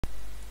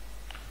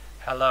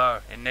Hello,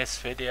 in this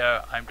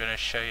video I'm going to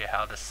show you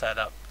how to set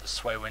up the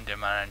Sway Window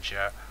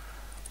Manager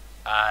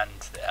and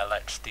the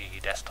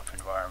LXDE desktop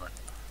environment.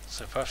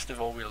 So first of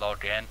all we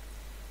log in.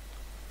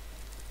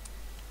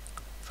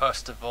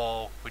 First of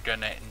all we're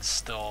going to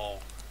install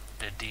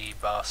the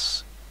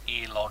dbus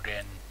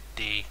elogin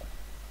d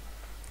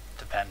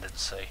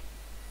dependency.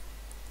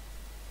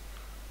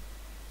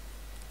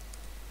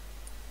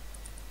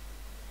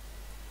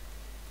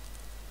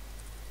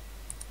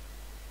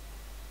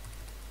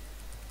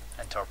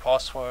 Enter our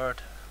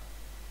password.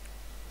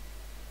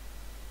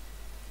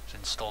 It's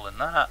installing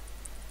that.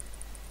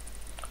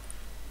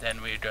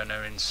 Then we're going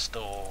to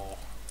install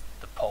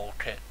the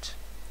polkit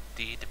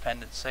d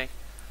dependency,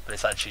 but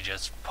it's actually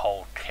just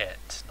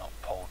polkit, not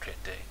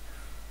polkit d.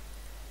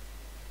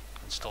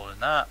 Installing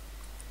that.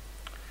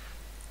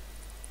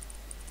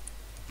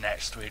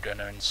 Next we're going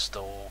to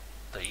install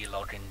the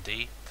elogin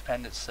d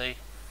dependency.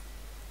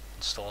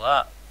 Install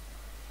that.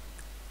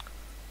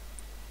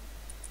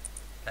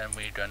 Then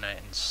we're going to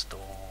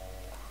install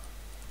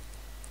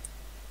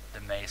the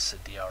Mesa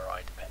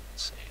DRI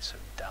dependency, so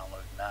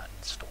downloading that and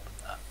installing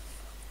that.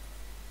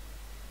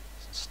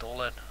 Let's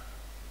install it.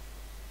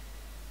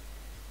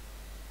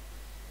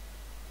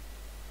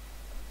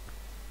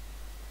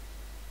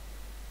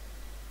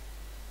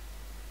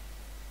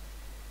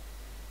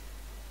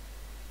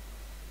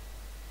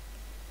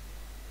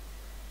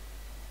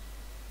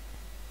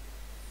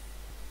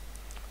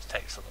 This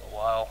takes a little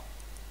while.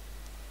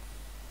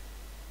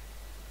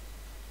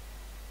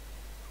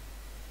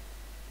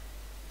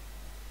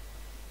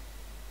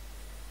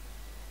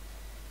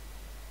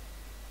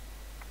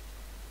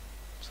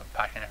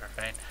 Unpacking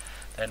everything.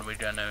 Then we're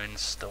going to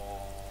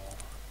install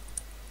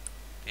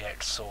the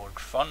Xorg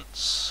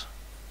fonts.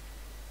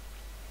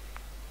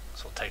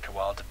 So it'll take a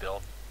while to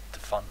build the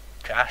font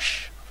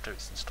cache after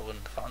it's installing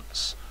the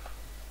fonts.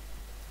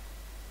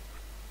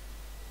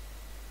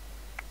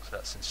 So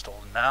that's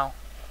installed now.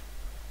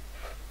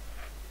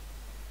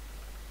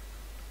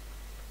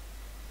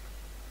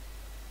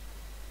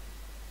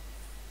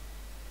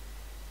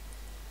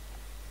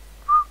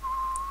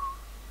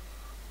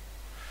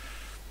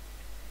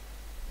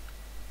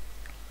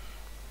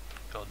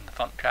 Building the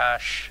font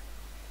cache.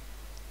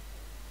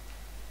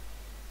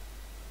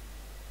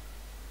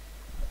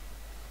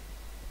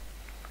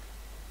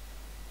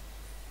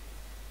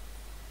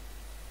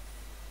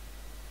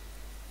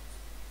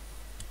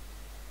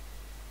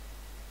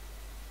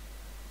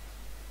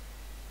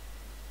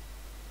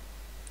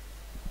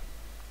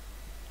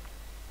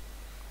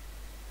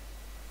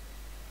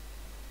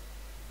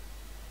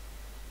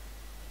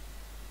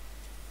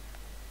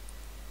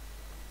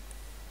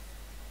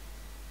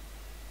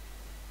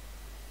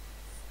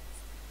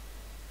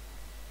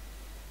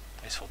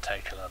 This will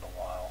take a little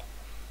while.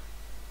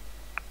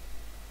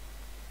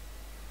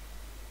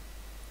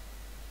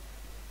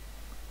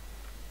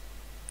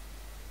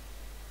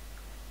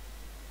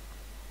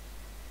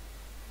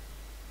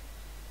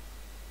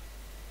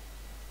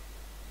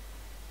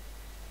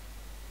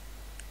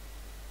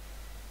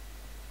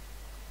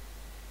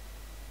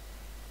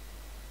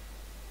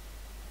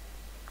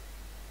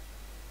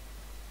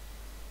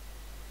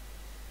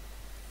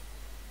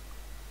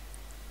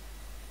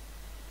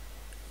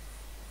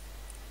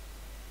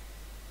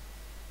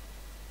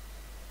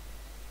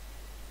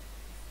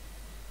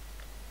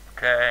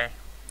 Okay,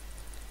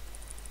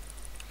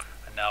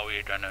 and now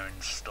we're going to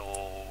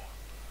install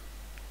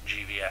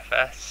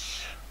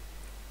GVFS.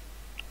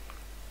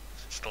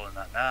 It's installing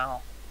that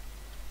now.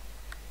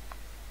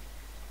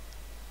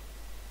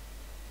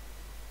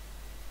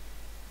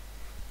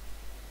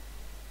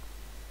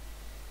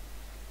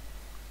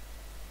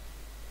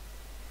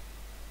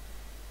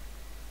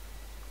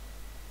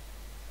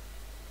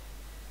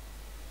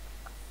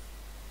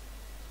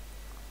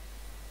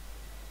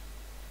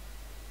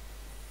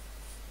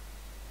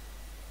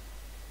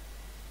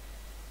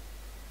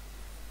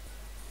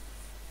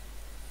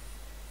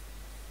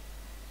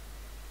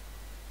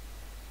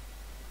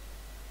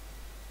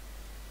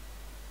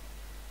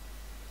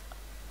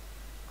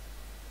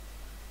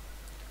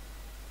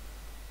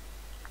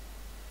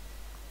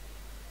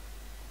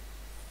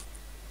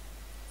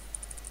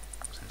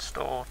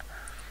 Installed.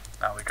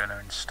 Now we're going to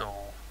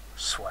install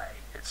Sway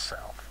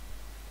itself,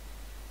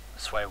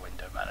 the Sway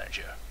Window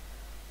Manager.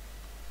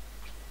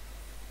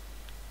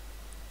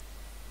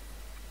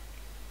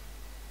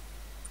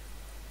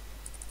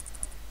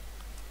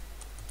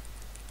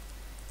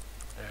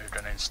 We're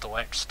going to install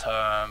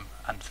Xterm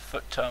and the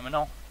foot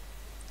terminal.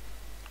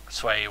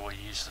 Sway will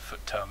use the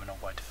foot terminal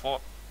by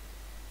default.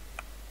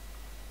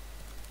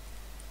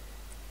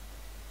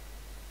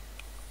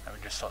 And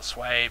we just start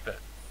Sway, but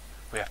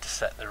we have to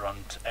set the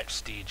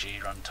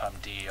XDG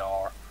runtime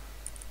DER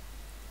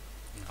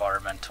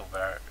environment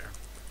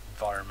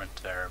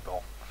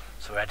variable.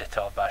 So edit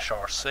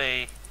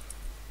 -rc,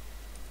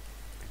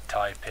 we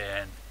type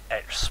in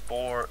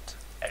export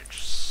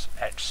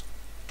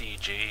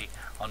xdg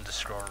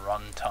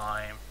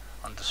 _runtime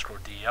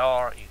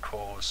 _dir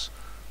equals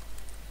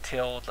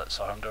tilde, that's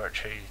our home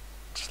directory,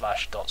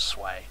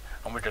 /.sway,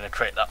 and we're going to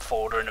create that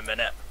folder in a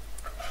minute.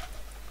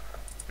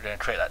 We're going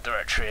to create that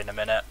directory in a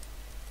minute.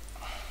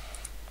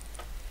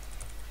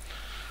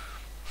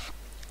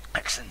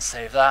 Exit and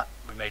save that.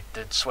 We made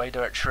the sway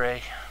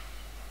directory.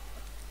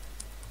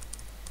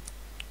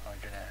 We're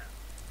going to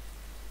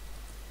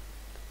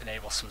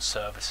enable some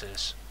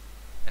services.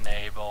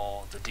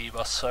 Enable the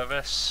dbus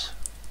service.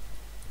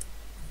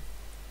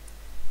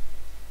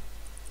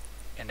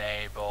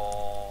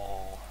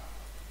 Enable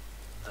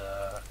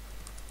the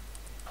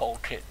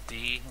polkit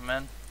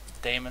daemon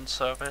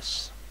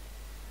service.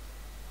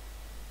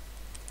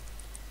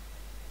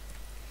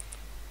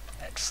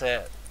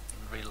 Exit,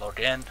 relog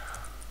in,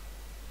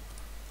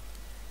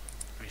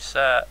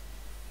 reset,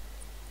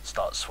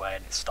 start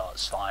swaying. It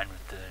starts fine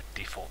with the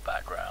default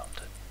background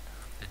and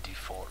the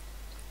default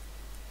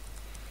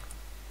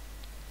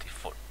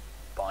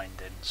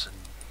bindings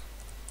and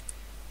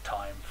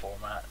time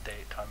and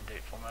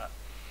date format.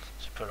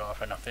 So put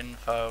up enough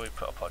info, we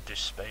put up our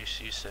disk space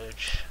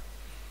usage.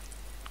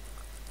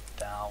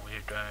 Now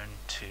we're going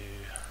to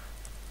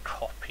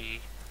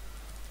copy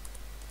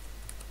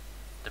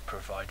the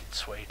provided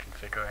sway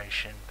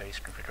configuration, base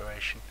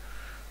configuration,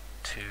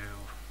 to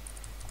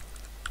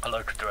a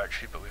local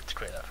directory, but we have to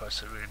create that first,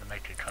 so we're going to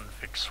make a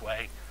config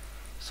sway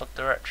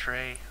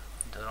subdirectory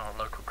under our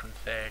local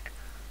config.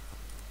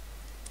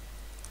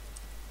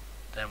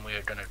 Then we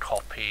are going to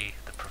copy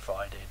the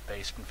provided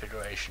base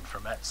configuration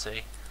from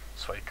Etsy,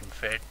 sway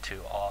config,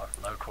 to our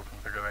local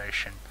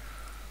configuration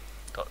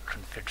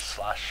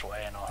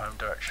 .config/sway in our home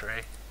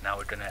directory. Now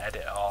we're going to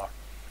edit our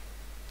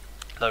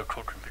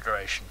local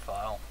configuration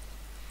file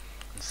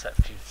and set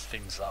a few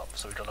things up.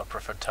 So we've got our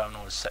preferred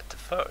terminal is set to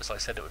foot, as I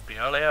said it would be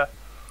earlier.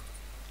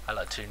 I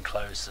like to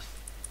enclose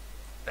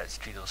let's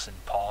do this in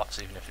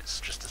paths, even if it's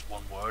just as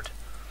one word.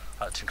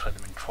 I like to enclose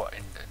them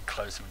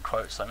in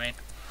quotes. Now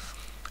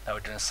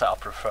we're going to set our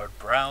preferred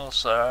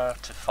browser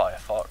to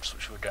Firefox,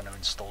 which we're going to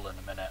install in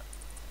a minute.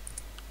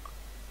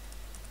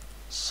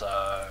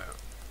 So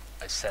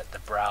I set the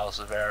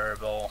browser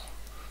variable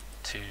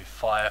to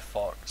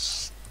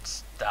Firefox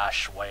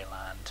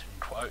 -Wayland in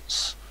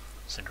quotes,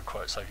 single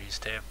quotes I've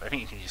used here. I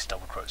think you can use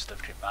double quotes,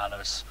 different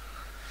matters.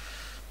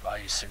 But I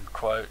use single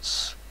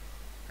quotes.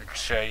 I can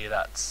show you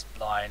that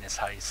line is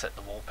how you set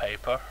the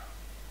wallpaper,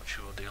 which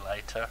we will do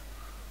later.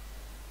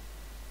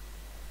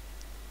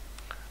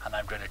 And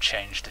I'm going to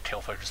change the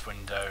kill focus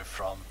window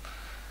from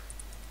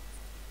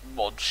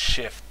mod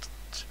shift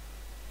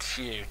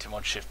Q to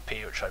mod shift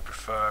P, which I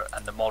prefer,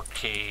 and the mod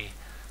key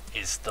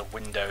is the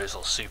Windows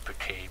or super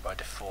key by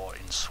default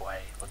in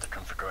Sway with the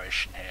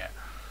configuration here.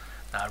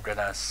 Now I'm going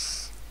to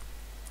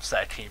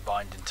set a key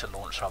binding to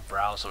launch our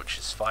browser, which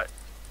is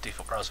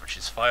default browser, which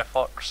is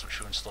Firefox, which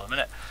we'll install in a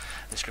minute.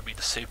 This could be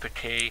the super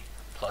key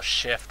plus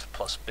shift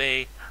plus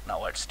B, and that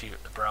will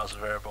execute the browser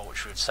variable,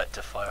 which we would set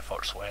to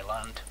Firefox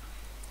Wayland.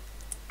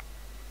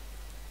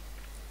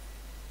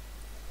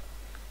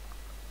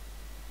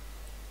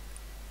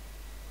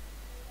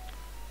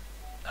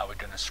 Now we're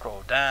going to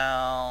scroll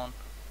down,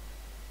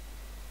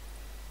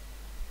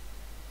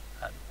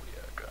 and we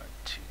are going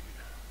to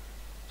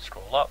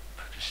scroll up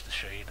just to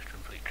show you the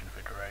complete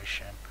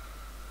configuration.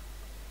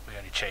 We're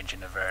only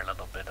changing a very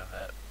little bit of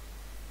it.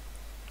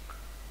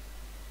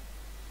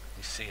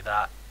 You see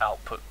that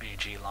output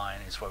BG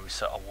line is where we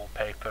set our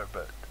wallpaper,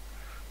 but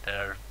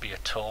there'll be a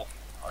tool.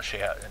 I'll show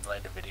you in a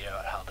later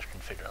video how to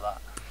configure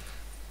that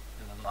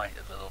in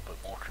a little bit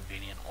more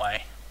convenient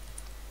way.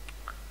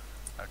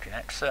 Okay,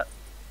 exit.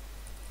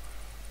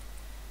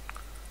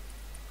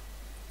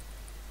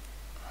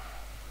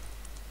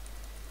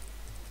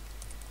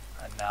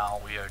 And now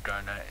we are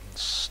going to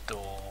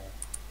install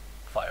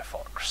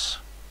Firefox.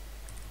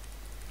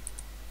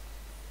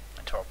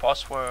 Enter our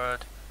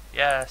password,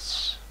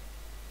 yes,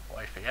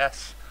 wait for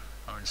yes,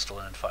 and we're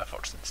installing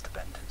Firefox and its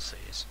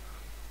dependencies.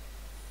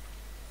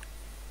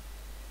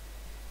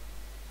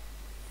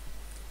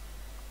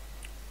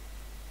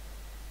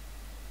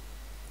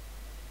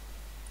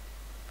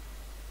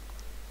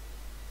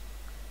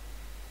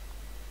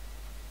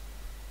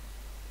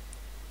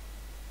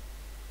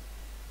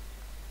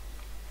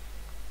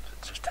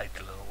 Just take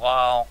a little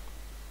while.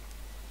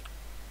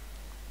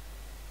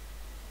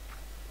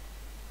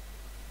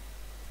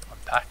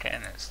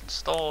 Unpacking, it's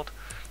installed.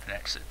 Can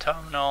exit the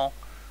terminal.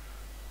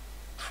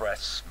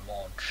 Press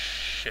mod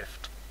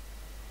shift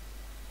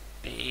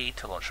B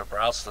to launch your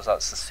browser. So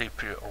that's the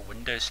super or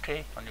Windows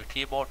key on your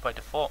keyboard by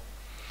default.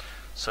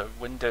 So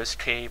Windows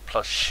key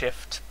plus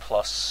shift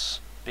plus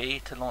B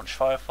to launch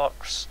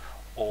Firefox,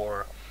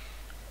 or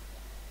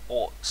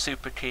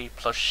super key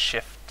plus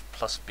shift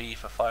plus B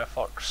for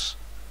Firefox.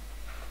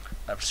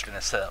 I'm just going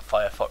to set up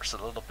Firefox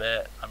a little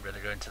bit. I'm going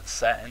to go into the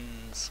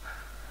settings.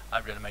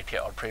 I'm going to make it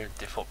our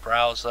default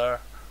browser.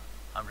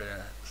 I'm going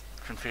to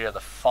configure the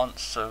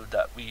fonts so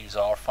that we use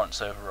our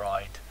fonts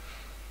override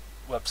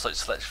website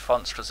select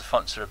fonts, because the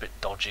fonts are a bit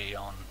dodgy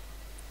on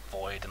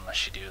Void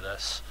unless you do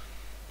this.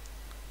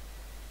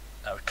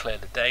 Now we clear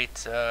the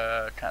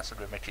data. Cancel.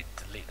 We're going to make it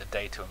delete the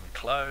data when we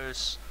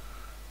close.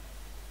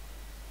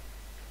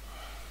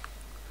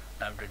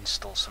 Now I'm going to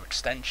install some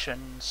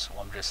extensions.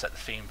 Well, I'm going to set the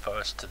theme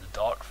first to the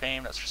dark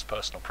theme. That's just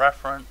personal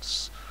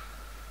preference.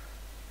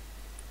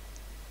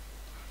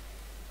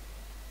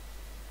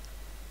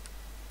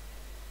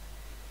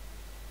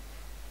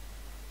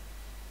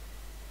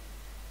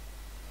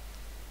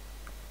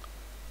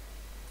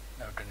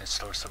 Now we're going to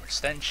install some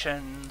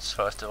extensions.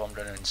 First of all, I'm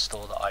going to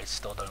install the I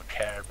still don't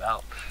care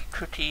about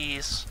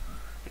cookies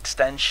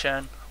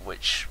extension,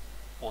 which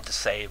will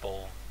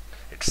disable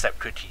accept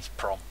cookies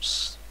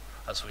prompts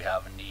as we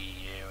have in the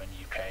EU and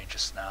UK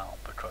just now,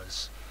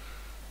 because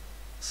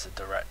it's a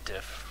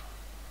directive.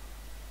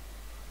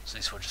 So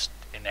this will just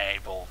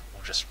enable,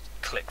 we'll just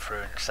click through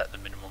and accept the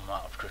minimum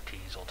amount of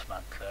cookies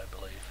automatically, I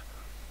believe.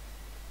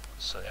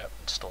 So yeah,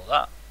 install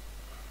that.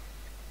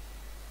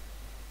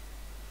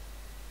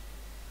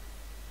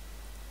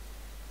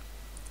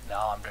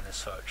 Now I'm going to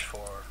search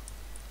for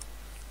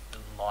the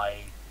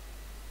My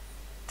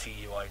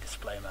TUI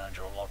Display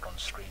Manager or Log On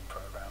Screen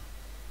program.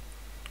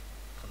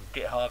 From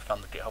GitHub,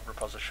 found the GitHub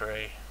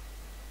repository,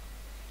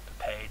 the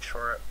page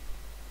for it,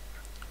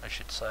 I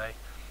should say.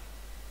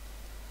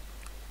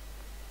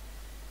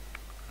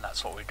 And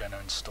that's what we're going to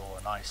install,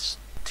 a nice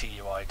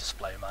TUI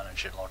Display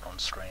Manager Log On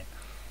Screen.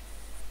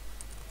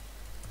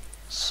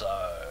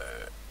 So,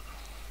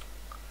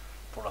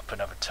 brought up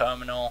another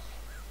terminal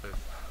with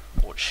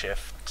Alt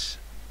Shift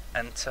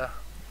Enter.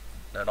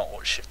 No, not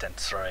Alt Shift Enter,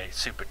 sorry,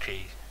 Super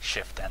Key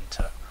Shift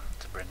Enter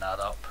to bring that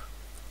up.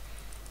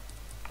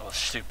 Or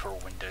Super or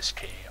Windows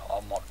key,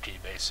 or Mod key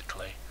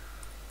basically.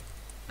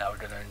 Now we're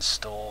going to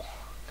install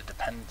the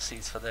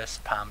dependencies for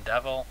this, Pam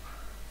Devil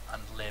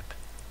and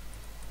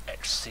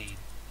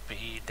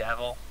LXDE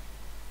Devil.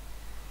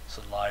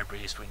 So the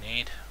libraries we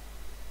need.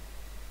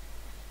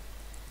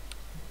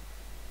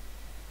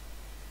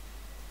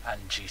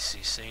 And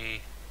GCC,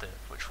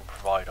 which will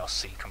provide our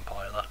C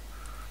compiler,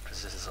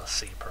 because this is a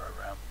C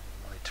program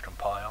we need to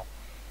compile.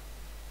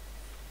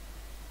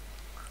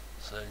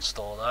 So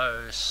install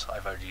those.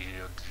 I've already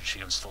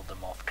usually installed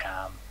them off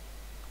cam,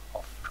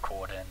 off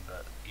recording,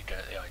 but you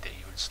get the idea,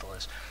 you install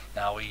this.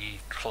 Now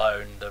we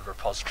clone the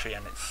repository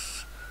and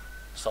its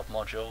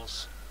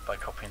submodules by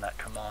copying that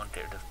command,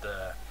 get rid of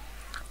the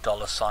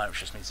 $, which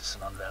just means it's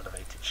an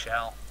unelevated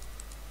shell.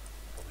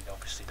 But we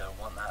obviously don't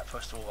want that.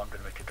 First of all, I'm going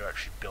to make a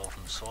directory build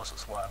from the source.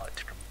 That's why I like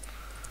to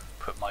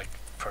put my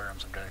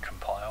programs I'm going to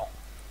compile.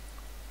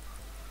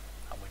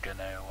 And we're going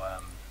to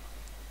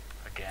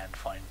again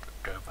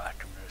go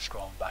back and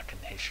scroll back in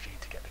history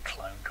to get the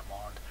clone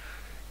command.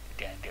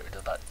 Again, get rid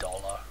of that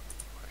 $,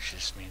 which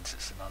just means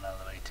it's an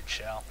unelevated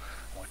shell.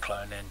 And we're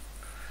cloning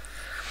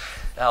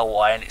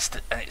ly and its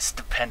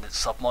dependent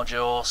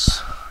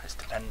submodules, its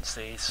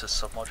dependencies for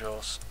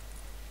submodules.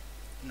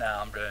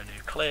 Now I'm going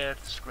to clear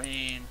the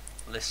screen,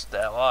 list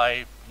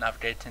ly,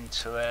 navigate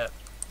into it.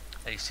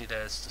 There you see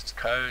there's the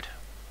code.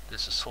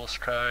 There's the source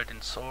code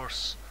in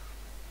source.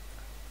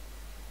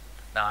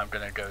 Now I'm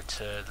going to go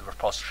to the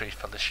repository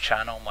for this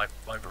channel, my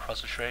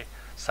repository,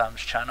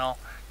 Sam's channel,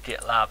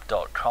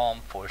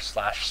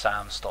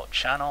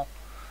 gitlab.com/sams.channel.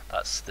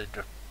 That's the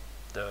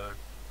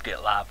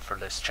GitLab for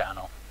this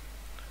channel.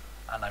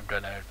 And I'm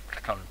going to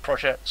click on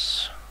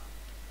projects,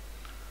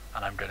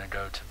 and I'm going to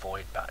go to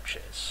void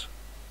patches.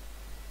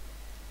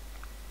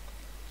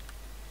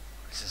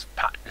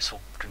 This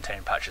will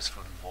contain patches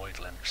for the void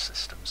Linux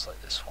systems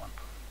like this one.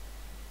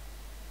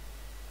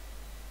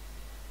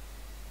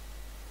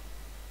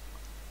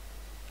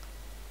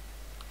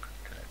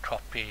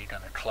 Copy,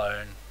 going to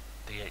clone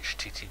the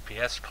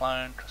HTTPS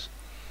clone,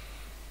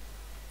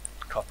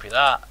 copy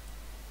that,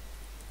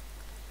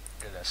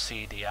 going to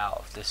cd out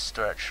of this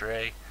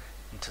directory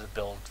into the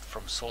build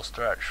from source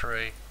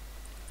directory,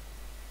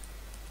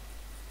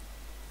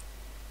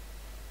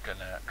 going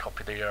to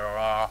copy the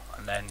URL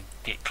and then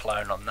git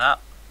clone on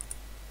that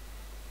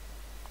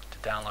to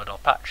download our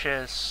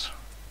patches.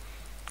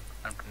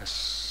 I'm going to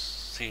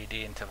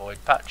cd into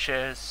void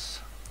patches.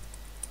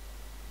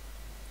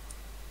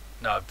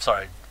 No,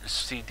 sorry,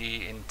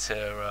 cd into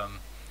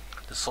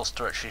the source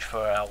directory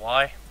for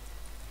ly,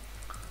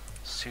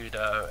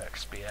 sudo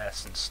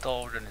xbs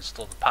install, and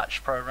install the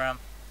patch program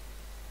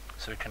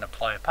so we can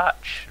apply a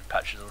patch. The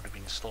patch has already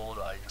been installed,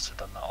 I just have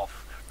done that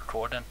off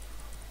recording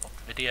of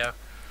the video.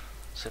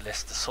 So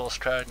list the source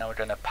code. Now we're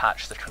going to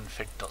patch the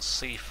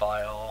config.c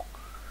file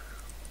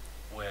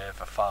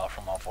with a file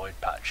from our void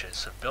patches.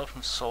 So build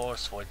from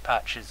source, void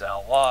patches,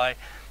 ly,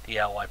 the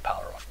ly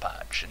power off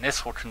patch, and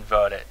this will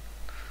convert it,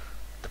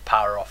 the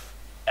power off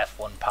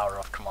F1 power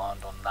off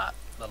command on that,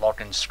 the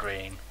login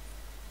screen,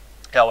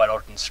 ly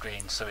login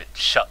screen, so it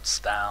shuts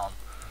down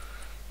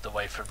the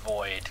way for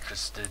void,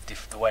 because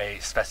the way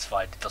it's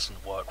specified it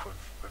doesn't work with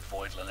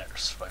void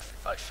Linux,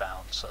 I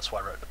found. So that's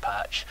why I wrote the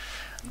patch.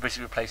 And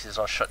basically replaces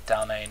our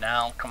shutdown a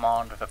now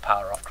command with a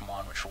power off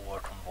command, which will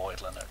work on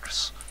void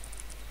Linux.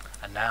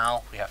 And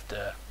now we have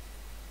to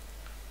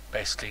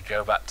basically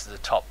go back to the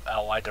top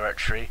ly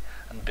directory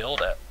and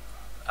build it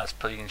as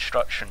per the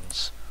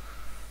instructions.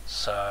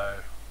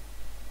 So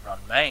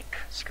run make,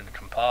 it's going to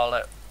compile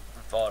it,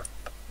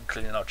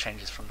 including our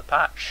changes from the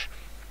patch.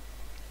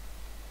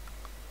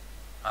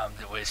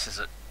 The way this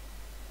is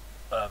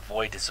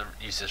void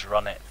uses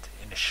run it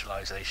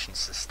initialization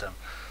system,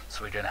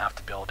 so we don't have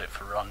to build it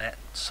for run it.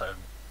 So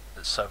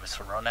the service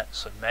will run it.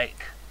 So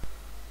make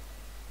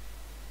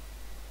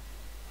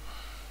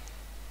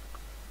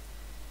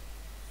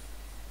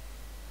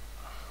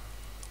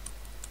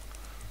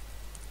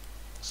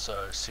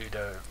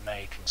sudo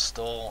make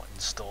install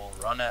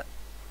run it.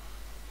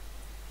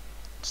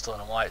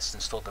 Installing why it's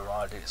installed the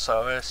right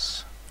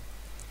service.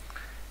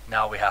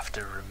 Now we have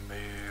to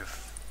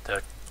remove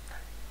the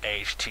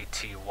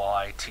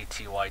HTTY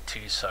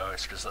TTY2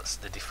 service because that's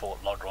the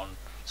default log on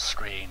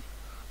screen.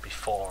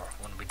 Before,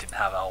 when we didn't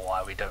have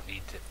LY, we don't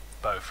need it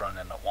both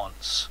running at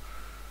once.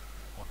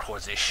 Will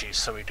cause issues,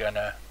 so we're going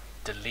to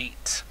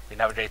delete the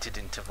navigated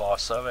into var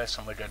service,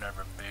 and we're going to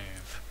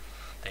remove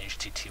the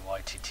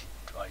HTTY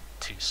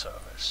TTY2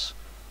 service.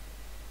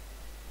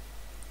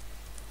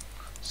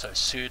 So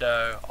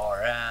sudo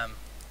rm.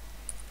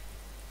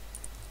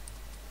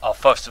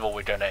 First of all,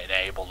 we're going to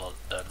enable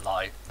the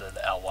ly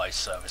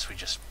service we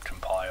just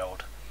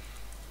compiled.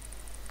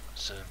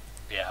 So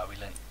yeah, we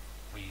link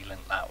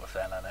that with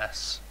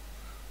LNS.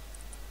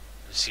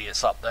 You see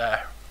it's up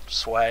there.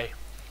 Sway.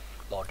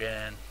 Log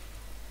in.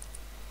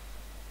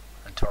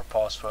 Enter our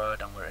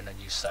password, and we're in a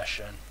new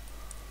session.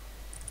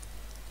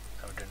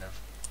 And we're going to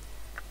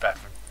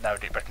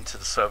navigate back into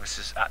the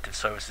services active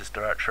services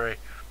directory.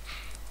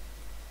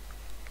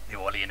 The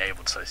already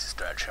enabled services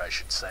directory, I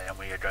should say, and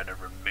we are going to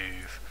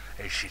remove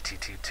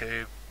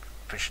HTTP2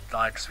 permission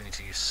denied because we need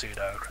to use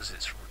sudo because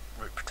it's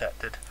root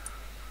protected,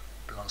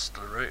 belongs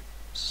to the root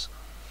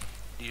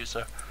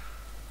user.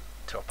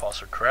 To our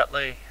password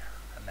correctly,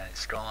 and then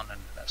it's gone,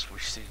 and that's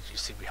what you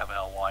see we have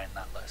ly in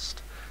that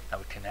list. Now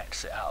we can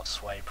exit out of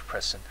Sway by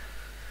pressing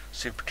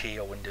super key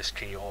or Windows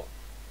key or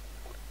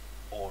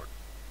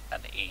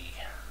an E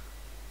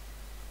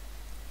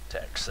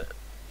to exit.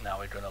 Now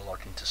we're going to log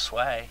into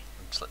Sway.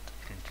 You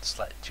can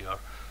select your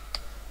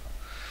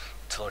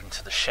to log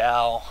into the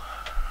shell,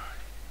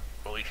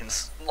 or we can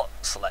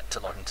select to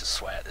log into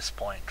Sway at this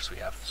point because we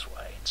have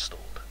Sway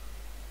installed.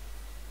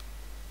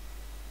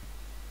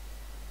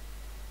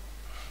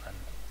 And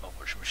my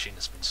virtual machine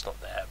has been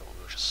stopped there, but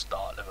we'll just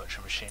start the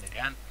virtual machine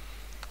again.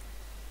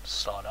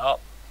 Start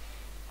up,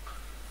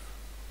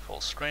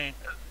 full screen.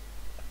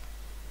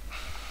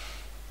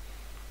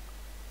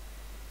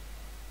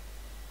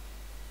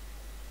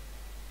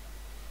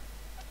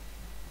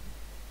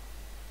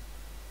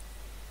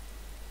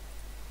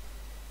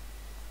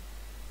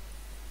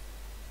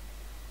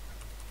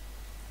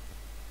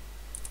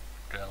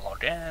 Going to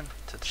log in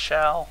to the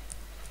shell.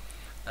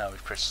 Now we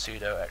press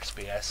sudo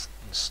xbs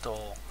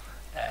install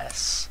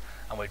s,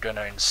 and we're going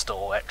to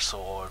install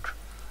xorg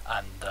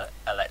and the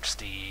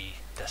LXDE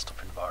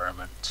desktop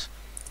environment.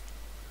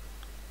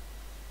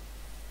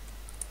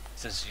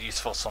 It's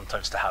useful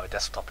sometimes to have a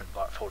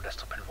full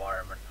desktop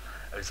environment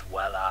as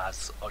well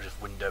as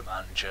just window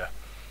manager.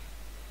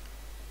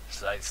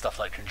 So stuff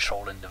like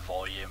controlling the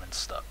volume and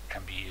stuff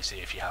can be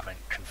easy if you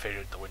haven't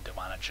configured the window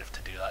manager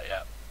to do that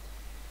yet.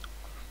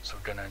 So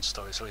we're going to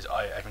install it. So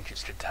I think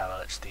it's good to have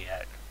LXDE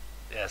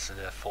as a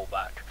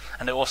fallback,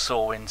 and it also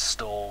will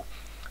install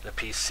the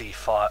PC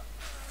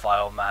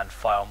file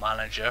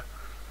manager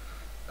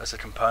as a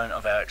component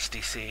of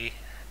LXDE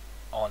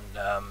on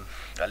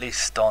at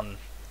least on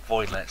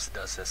Void Linux it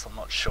does this. I'm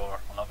not sure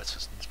on other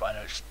systems, but I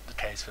know it's the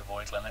case for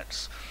Void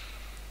Linux.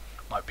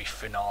 Might be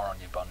Finar on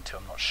Ubuntu,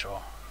 I'm not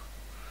sure.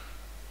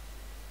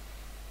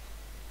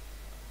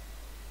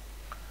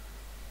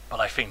 But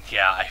I think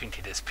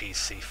it is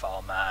PC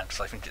file man, because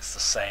I think it's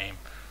the same.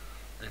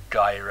 The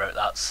guy who wrote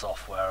that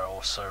software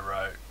also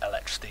wrote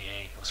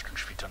LXDE, was a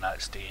contributor on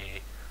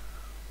LXDE.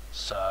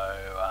 So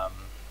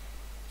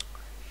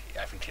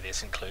I think it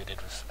is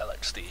included with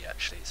LXDE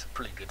actually. It's a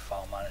pretty good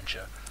file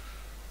manager.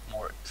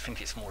 I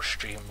think it's more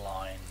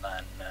streamlined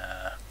than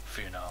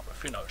Funar, but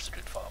Funar is a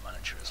good file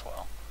manager as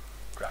well.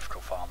 Graphical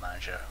file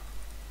manager.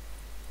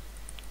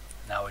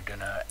 Now we're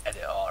going to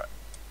edit our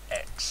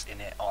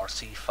xinit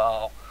rc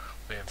file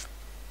with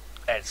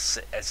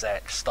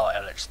exec start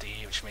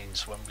LXDE, which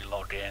means when we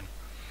log in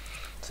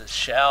to the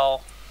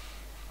shell,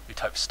 we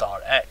type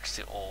start x,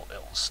 it will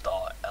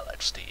start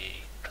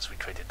LXDE because we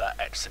created that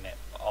xinit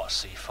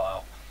rc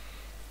file.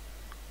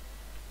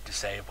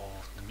 Disable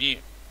the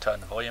mute,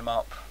 turn the volume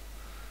up,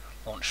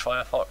 launch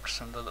Firefox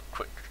and the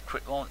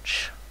quick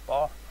launch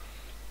bar,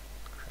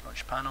 quick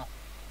launch panel,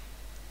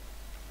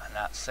 and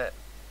that's it.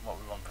 What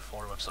we want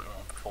before, the website we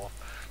want before,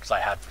 because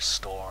I had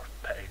restore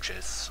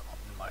pages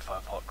in my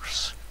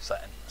Firefox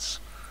settings.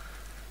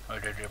 We're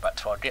going to go back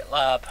to our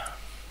GitLab,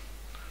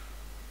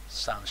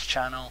 Sam's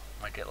channel,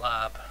 my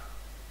GitLab,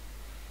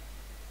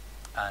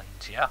 and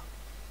yeah,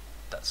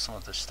 that's some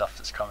of the stuff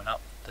that's coming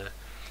up. The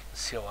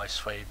CLI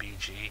Sway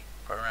BG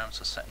programs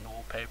are set in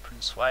wallpaper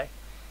in Sway.